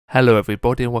Hello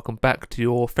everybody and welcome back to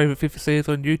your favourite FIFA series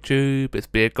on YouTube. It's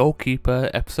Be a Goalkeeper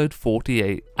episode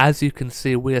 48. As you can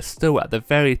see, we are still at the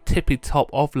very tippy top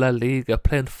of La Liga,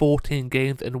 playing 14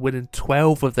 games and winning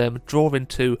 12 of them, drawing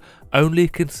 2, only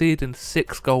conceding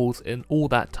 6 goals in all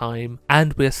that time,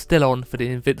 and we're still on for the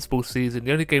invincible season.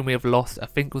 The only game we have lost I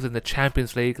think was in the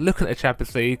Champions League. Looking at the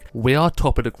Champions League, we are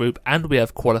top of the group and we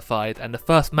have qualified, and the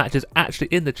first match is actually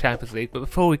in the Champions League. But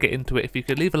before we get into it, if you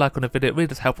could leave a like on the video, it really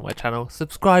does help on my channel.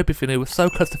 Subscribe if you're new, we're so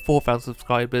close to 4,000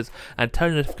 subscribers, and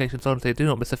turn notifications on so you do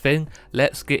not miss a thing.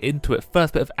 Let's get into it.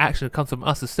 First bit of action comes from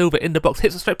us as Silva in the box,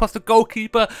 hits it straight past the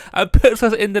goalkeeper and puts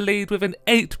us in the lead within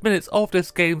 8 minutes of this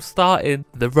game starting.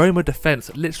 The Roma defence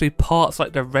literally parts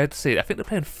like the Red Sea. I think they're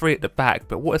playing 3 at the back,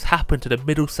 but what has happened to the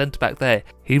middle centre back there?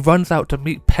 He runs out to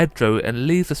meet Pedro and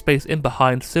leaves the space in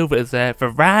behind. Silva is there.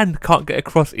 Varane can't get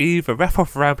across either. Ref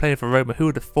off Varane playing for Roma. Who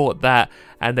would have thought that?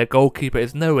 And their goalkeeper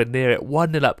is nowhere near it.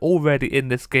 1-0 up already in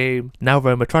this game. Now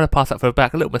Roma trying to pass out for the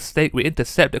back. A little mistake. We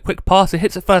intercept a quick pass. It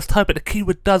hits it first time, but the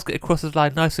keeper does get across his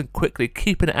line nice and quickly,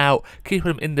 keeping it out,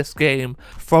 keeping him in this game.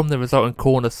 From the resulting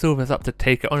corner, Silva's up to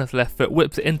take it on his left foot,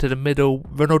 whips it into the middle.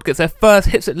 Ronaldo gets there first,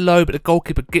 hits it low, but the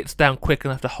goalkeeper gets down quick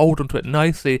and have to hold onto it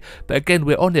nicely. But again,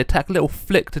 we're on the attack. Little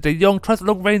flick to De Jong, tries a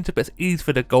long range, but it's easy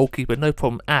for the goalkeeper, no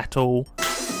problem at all.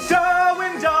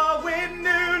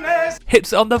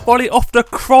 Hits it on the volley off the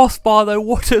crossbar though.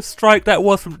 What a strike that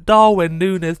was from Darwin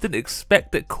Núñez. Didn't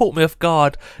expect it, caught me off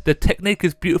guard. The technique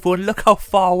is beautiful and look how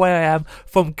far away I am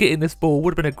from getting this ball.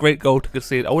 Would have been a great goal to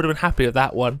concede. I would have been happy with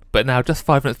that one. But now just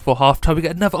 5 minutes before half time we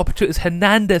get another opportunity. It's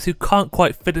Hernandez who can't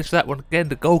quite finish that one. Again,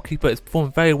 the goalkeeper is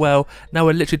performing very well. Now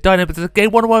we're literally dynamic. It's a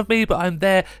game 1-1 with me, but I'm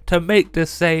there to make the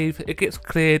save. It gets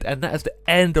cleared and that is the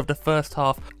end of the first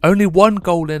half. Only 1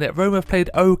 goal in it. Roma have played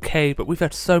okay, but we've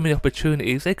had so many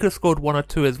opportunities. They could have scored 1 or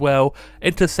 2 as well.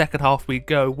 Into the second half we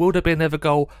go. Will there be another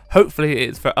goal? Hopefully it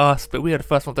is for us, but we are the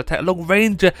first one to attack. Long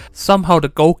ranger. Somehow the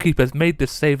goalkeeper has made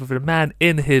this save with a man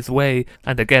in his way.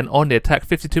 And again on the attack,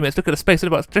 52 minutes. Look at the space in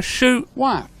the box. Just shoot.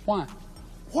 Why?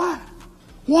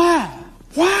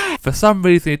 For some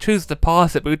reason he chooses to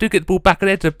pass it, but we do get the ball back at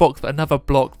the edge of the box, but another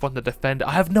block from the defender.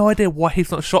 I have no idea why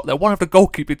he's not shot there. One of the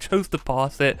goalkeepers chose to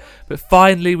pass it, but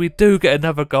finally we do get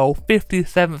another goal.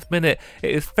 57th minute.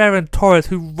 It is Ferran Torres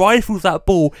who rifles that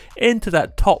ball into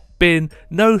that top bin,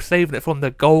 no saving it from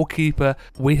the goalkeeper.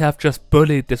 We have just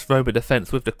bullied this Roma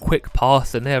defence with the quick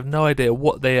pass and they have no idea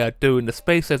what they are doing. The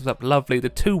space opens up lovely. The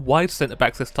 2 wide centre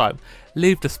backs this time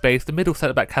leave the space. The middle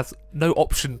centre back has no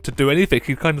option to do anything.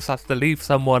 He kind of has to leave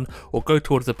someone or go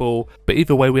towards the ball. But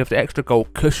either way, we have the extra goal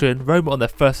cushion. Roma on their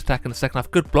first attack in the second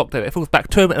half. Good block there. It falls back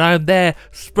to him and I am there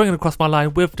springing across my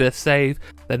line with the save.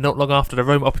 Then not long after the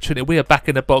Roma opportunity, we are back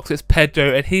in the box. It's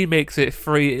Pedro and he makes it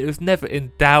free. It was never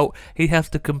in doubt. He has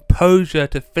the composure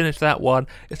to finish that one.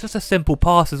 It's just a simple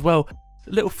pass as well.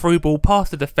 Little through ball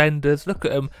past the defenders. Look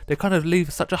at them, they kind of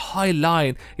leave such a high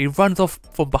line. He runs off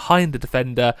from behind the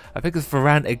defender. I think it's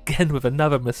Varane again with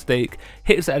another mistake.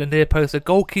 Hits it at the near post. The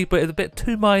goalkeeper is a bit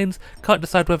 2 minds. Can't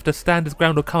decide whether to stand his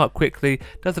ground or come up quickly.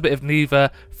 Does a bit of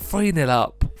neither. 3-0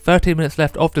 up. 13 minutes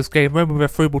left of this game. Roma with a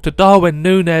through ball to Darwin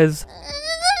Núñez.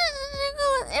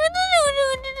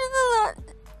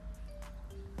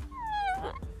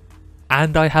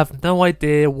 And I have no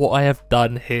idea what I have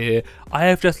done here. I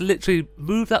have just literally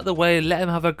moved out of the way, let him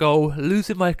have a goal,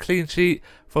 losing my clean sheet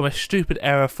from a stupid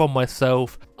error from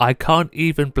myself. I can't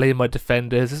even blame my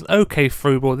defenders. It's an okay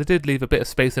through ball. They did leave a bit of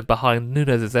space in behind.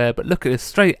 Núñez is there, but look at this,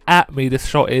 straight at me this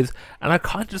shot is, and I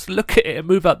can't just look at it and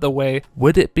move out the way.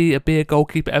 Would it be a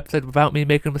goalkeeper episode without me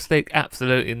making a mistake?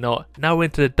 Absolutely not. Now we're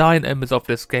into the dying embers of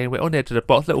this game. We're on the edge of the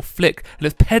box, little flick, and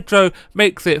as Pedro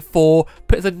makes it 4,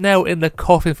 puts a nail in the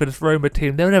coffin for this Roma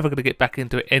team. They're never going to get back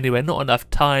into it anyway, not enough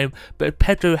time. But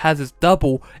Pedro has his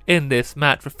double in this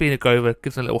match. Rafinha goes over,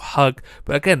 gives him a little hug.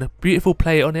 But again, beautiful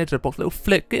play on the edge of the box, little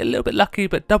flick, get a little bit lucky,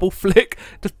 but double flick,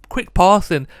 just quick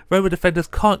passing. Roma defenders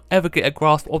can't ever get a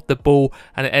grasp of the ball,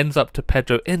 and it ends up to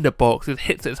Pedro in the box. He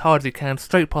hits it as hard as he can,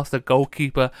 straight past the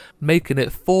goalkeeper, making it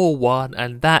 4-1,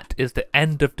 and that is the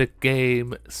end of the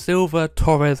game. Silva,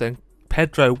 Torres and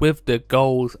Pedro with the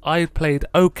goals. I played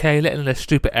okay, letting in a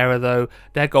stupid error though.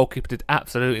 Their goalkeeper did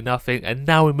absolutely nothing, and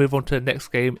now we move on to the next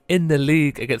game in the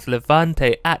league against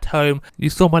Levante at home. You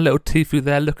saw my little Tifu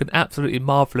there looking absolutely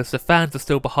marvellous. The fans are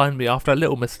still behind me after a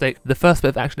little mistake. The first bit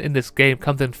of action in this game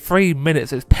comes in 3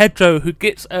 minutes. It's Pedro who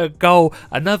gets a goal,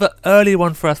 another early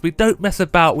one for us. We don't mess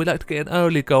about, we like to get an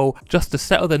early goal just to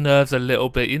settle the nerves a little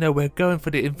bit. You know, we're going for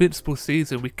the invincible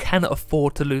season. We cannot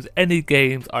afford to lose any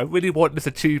games. I really want this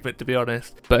achievement, to be honest.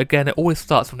 honest. But again, it always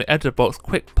starts from the edge of the box,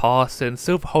 quick passing,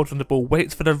 Silva holds on the ball,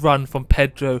 waits for the run from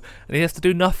Pedro, and he has to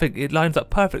do nothing. He lines up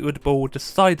perfectly with the ball,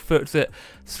 just side foots it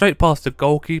straight past the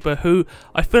goalkeeper, who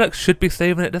I feel like should be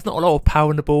saving it. There's not a lot of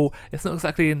power in the ball, it's not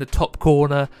exactly in the top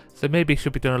corner, so maybe he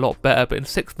should be doing a lot better. But in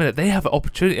 6 minutes, they have an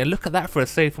opportunity, and look at that for a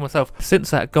save for myself. Since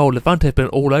that goal, Levante have been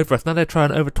all over us. Now they're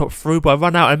trying over top through, but I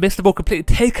run out and miss the ball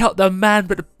completely, take out the man,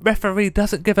 but the referee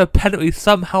doesn't give a penalty.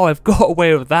 Somehow I've got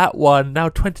away with that one. Now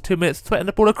 22 minutes, sweating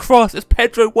the ball across. It's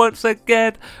Pedro once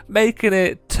again, making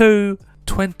it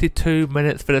 22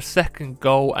 minutes for the second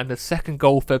goal, and the second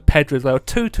goal for Pedro as well.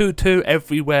 2-2-2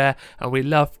 everywhere, and we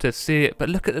love to see it. But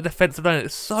look at the defensive line,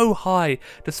 it's so high.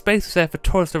 The space is there for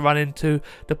Torres to run into.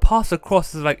 The pass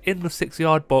across is like in the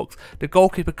 6-yard box. The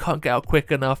goalkeeper can't get out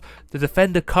quick enough. The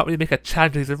defender can't really make a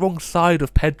challenge. He's the wrong side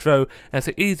of Pedro, and it's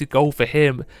an easy goal for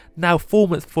him. Now 4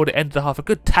 minutes before the end of the half, a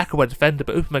good tackle by the defender,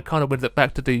 but Upamecano wins it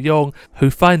back to De Jong, who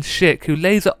finds Schick, who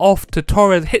lays it off to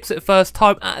Torres, hits it first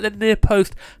time at the near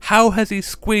post. How has he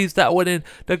squeezed that one in?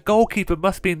 The goalkeeper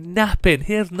must be napping.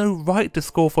 He has no right to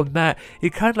score from that. He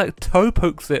kind of like toe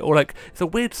pokes it, or like it's a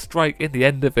weird strike in the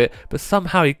end of it, but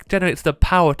somehow he generates the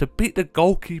power to beat the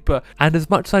goalkeeper. And as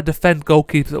much as I defend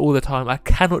goalkeepers all the time, I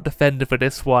cannot defend him for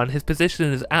this one. His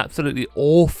position is absolutely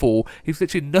awful. He's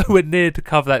literally nowhere near to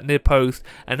cover that near post,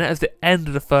 and that is the end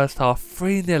of the first half.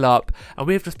 3-0 up, and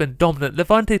we have just been dominant.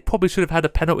 Levante probably should have had a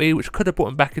penalty, which could have brought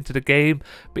him back into the game,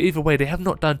 but either way, they have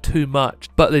not done too much.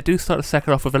 But they do start the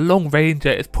second off with a long ranger.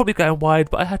 It's probably going wide,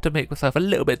 but I had to make myself a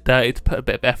little bit dirty to put a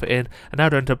bit of effort in, and now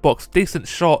they're into the box. Decent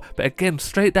shot, but again,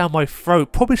 straight down my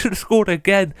throat. Probably should have scored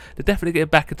again. They're definitely getting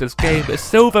back into this game, but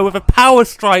Silva with a power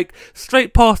strike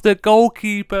straight past the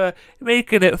goalkeeper,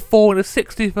 making it 4 in the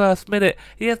 61st minute.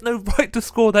 He has no right to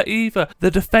score that either.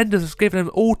 The defenders has given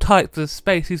him all types of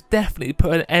space. He's definitely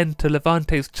put an end to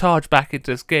Levante's charge back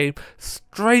into this game.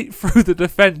 Straight through the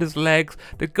defender's legs.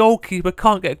 The goalkeeper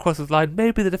can't get across his line.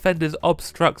 Maybe the defenders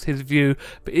obstructs his view,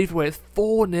 but either way, it's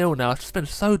 4-0 now. It's just been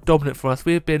so dominant for us.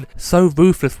 We have been so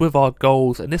ruthless with our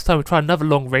goals, and this time we try another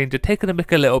long ranger, taking the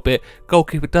mick a little bit.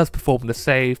 Goalkeeper does perform the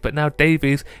save, but now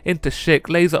Davies into Schick,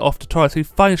 lays it off to Torres, who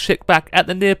finds Schick back at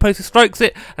the near post. He strikes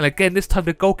it, and again this time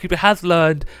the goalkeeper has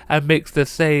learned and makes the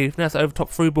save. Now it's over top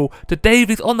through ball to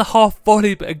Davies on the half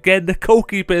volley, but again the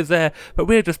goalkeeper is there. But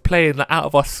we're just playing like out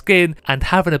of our skin and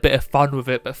having a bit of fun with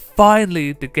it. But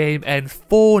finally the game ends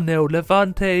 4-0.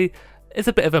 Levante, it's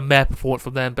a bit of a meh performance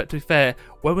from them, but to be fair,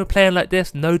 when we're playing like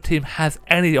this, no team has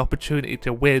any opportunity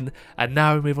to win. And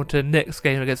now we move on to the next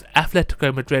game against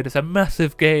Atletico Madrid. It's a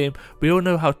massive game. We all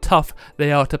know how tough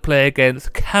they are to play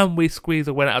against. Can we squeeze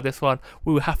a win out of this one?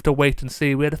 We will have to wait and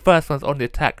see. We are the first ones on the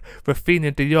attack. Rafinha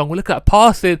and De Jong. We look at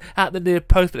passing at the near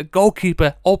post, but the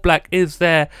goalkeeper, Oblak, is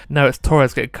there. Now it's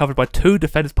Torres getting covered by two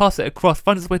defenders. Pass it across,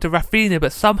 finds his way to Rafinha,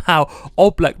 but somehow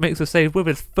Oblak makes a save with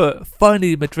his foot.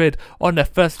 Finally Madrid on their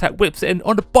first attack, whips it in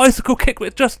on the bicycle kick, but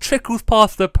it just trickles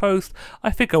past the post. I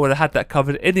think I would have had that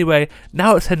covered anyway.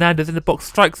 Now it's Hernandez in the box,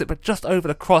 strikes it, but just over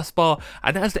the crossbar,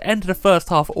 and that's the end of the first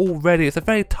half already. It's a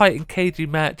very tight and cagey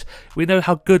match. We know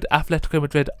how good Atletico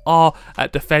Madrid are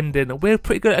at defending. We're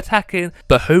pretty good at attacking,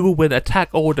 but who will win,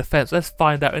 attack or defence? Let's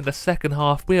find out in the second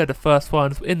half. We are the first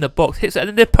ones in the box, hits it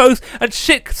in the post, and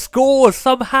Schick scores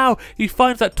somehow. He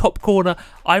finds that top corner.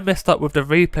 I messed up with the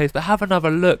replays, but have another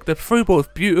look. The through ball is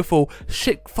beautiful.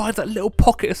 Schick finds that little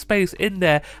pocket of space in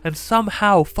there and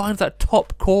somehow finds that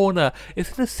top corner. It's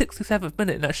in the 67th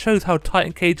minute, and that shows how tight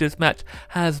and cagey this match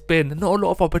has been. Not a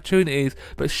lot of opportunities,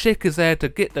 but Schick is there to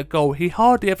get the goal. He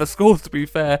hardly ever scores, to be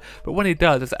fair, but when he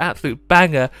does, it's an absolute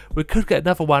banger. We could get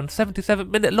another one. 77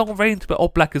 minute long range, but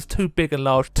Oblak is too big and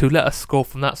large to let us score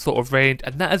from that sort of range.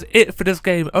 And that is it for this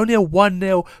game. Only a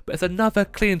 1-0, but it's another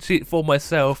clean sheet for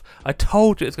myself. I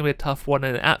told you it's going to be a tough one,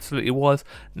 and it absolutely was.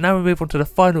 Now we move on to the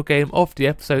final game of the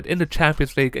episode in the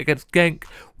Champions League against Genk.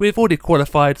 We've already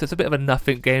qualified, so it's a bit of a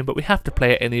nothing game, but we have to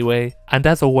play it anyway. And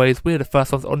as always, we're the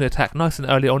first ones on the attack nice and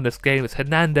early on this game. It's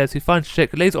Hernandez who finds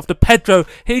Schick, lays it off to Pedro.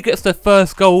 He gets the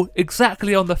first goal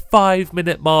exactly on the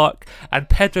 5-minute mark. And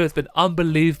Pedro has been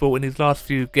unbelievable in his last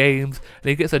few games. And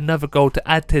he gets another goal to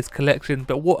add to his collection.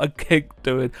 But what a Genk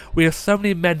doing. We have so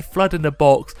many men flooding the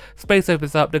box. Space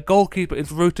opens up. The goalkeeper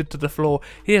is rooted to the floor.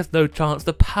 He has no chance.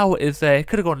 The power is there.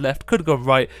 Could have gone left, could have gone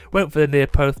right. Went for the near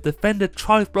post. The defender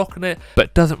tries blocking it,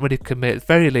 but doesn't really commit. It's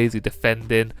very lazy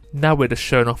defending. Now we're just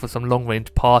showing off with some long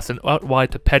range pass and out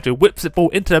wide to Pedro. Whips the ball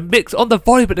into the mix on the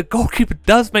volley, but the goalkeeper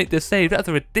does make the save. That's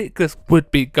a ridiculous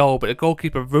would-be goal, but the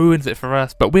goalkeeper ruins it for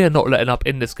us. But we are not letting up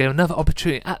in this game. Another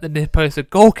opportunity at the near post. The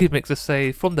goalkeeper makes a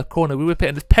save from the corner. We whip it,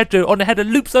 and it's Pedro on the header,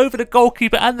 loops over the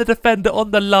goalkeeper and the defender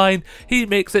on the line. He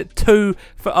makes it 2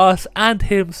 for us and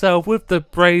himself with the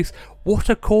brace. What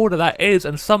a corner that is,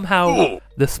 and somehow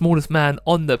the smallest man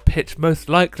on the pitch most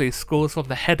likely scores from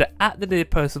the header at the near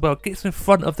post as well, gets in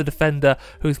front of the defender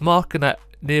who's marking that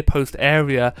near post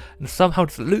area and somehow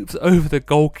just loops over the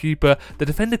goalkeeper. The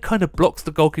defender kind of blocks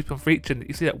the goalkeeper from reaching.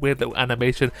 You see that weird little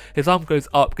animation. His arm goes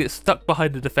up, gets stuck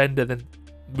behind the defender, then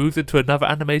moves into another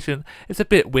animation. It's a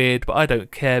bit weird, but I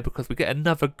don't care because we get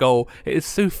another goal. It is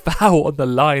Soufal on the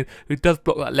line who does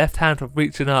block that left hand from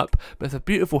reaching up, but it's a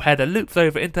beautiful header, loops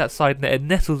over into that side net and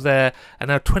nestles there, and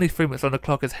now 23 minutes on the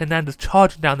clock as Hernandez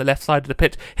charging down the left side of the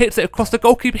pitch, hits it across the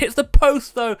goalkeeper, hits the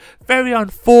post though, very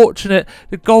unfortunate.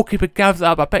 The goalkeeper gathers it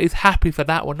up. I bet he's happy for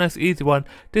that one. Nice easy one,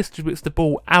 distributes the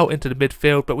ball out into the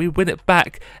midfield, but we win it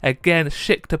back again.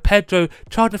 Schick to Pedro,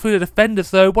 charging through the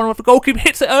defenders though, one of the goalkeeper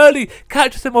hits it early,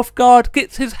 catches him off guard,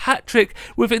 gets his hat-trick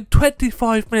within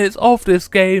 25 minutes of this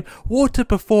game. What a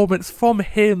performance from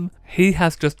him. He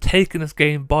has just taken this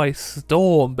game by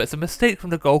storm, but it's a mistake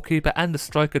from the goalkeeper and the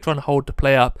striker trying to hold the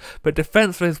play up. But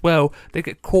defensively as well, they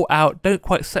get caught out, don't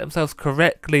quite set themselves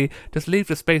correctly, just leave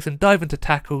the space and dive into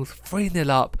tackles. 3-0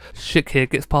 up. Schick here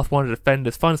gets past one of the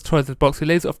defenders, finds Torres in the box, he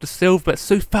lays it off to Silva, but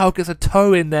Soufal gets a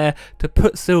toe in there to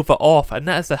put Silva off, and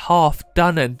that is the half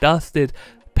done and dusted.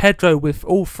 Pedro with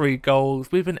all 3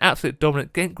 goals. We've been absolutely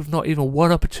dominant. Genk with not even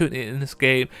one opportunity in this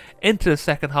game. Into the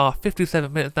second half,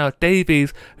 57 minutes now.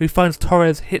 Davies, who finds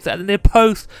Torres, hits at the near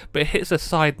post, but it hits the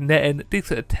side netting.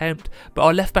 Decent attempt, but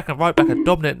our left back and right back are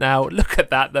dominant now. Look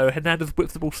at that though. Hernandez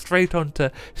whips the ball straight onto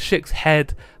Schick's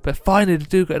head, but finally they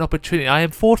do get an opportunity. I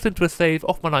am forced into a save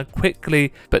off my line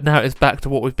quickly, but now it's back to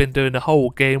what we've been doing the whole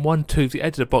game. 1-2 to the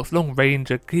edge of the box, long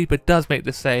ranger. Keeper does make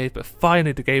the save, but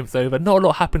finally the game's over. Not a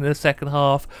lot happened in the second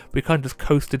half. We kind of just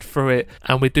coasted through it,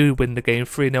 and we do win the game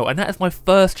 3-0, and that is my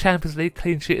first Champions League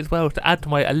clean sheet as well, to add to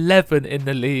my 11 in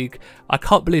the league. I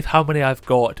can't believe how many I've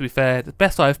got, to be fair. The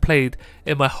best I've played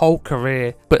in my whole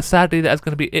career. But sadly, that is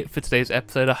going to be it for today's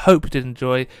episode. I hope you did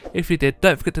enjoy. If you did,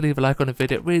 don't forget to leave a like on the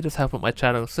video. It really does help out my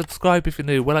channel. Subscribe if you're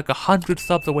new. We're like 100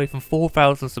 subs away from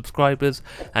 4,000 subscribers,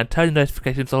 and turn your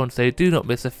notifications on so you do not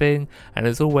miss a thing. And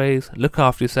as always, look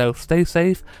after yourself, stay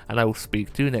safe, and I will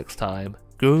speak to you next time.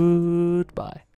 Goodbye.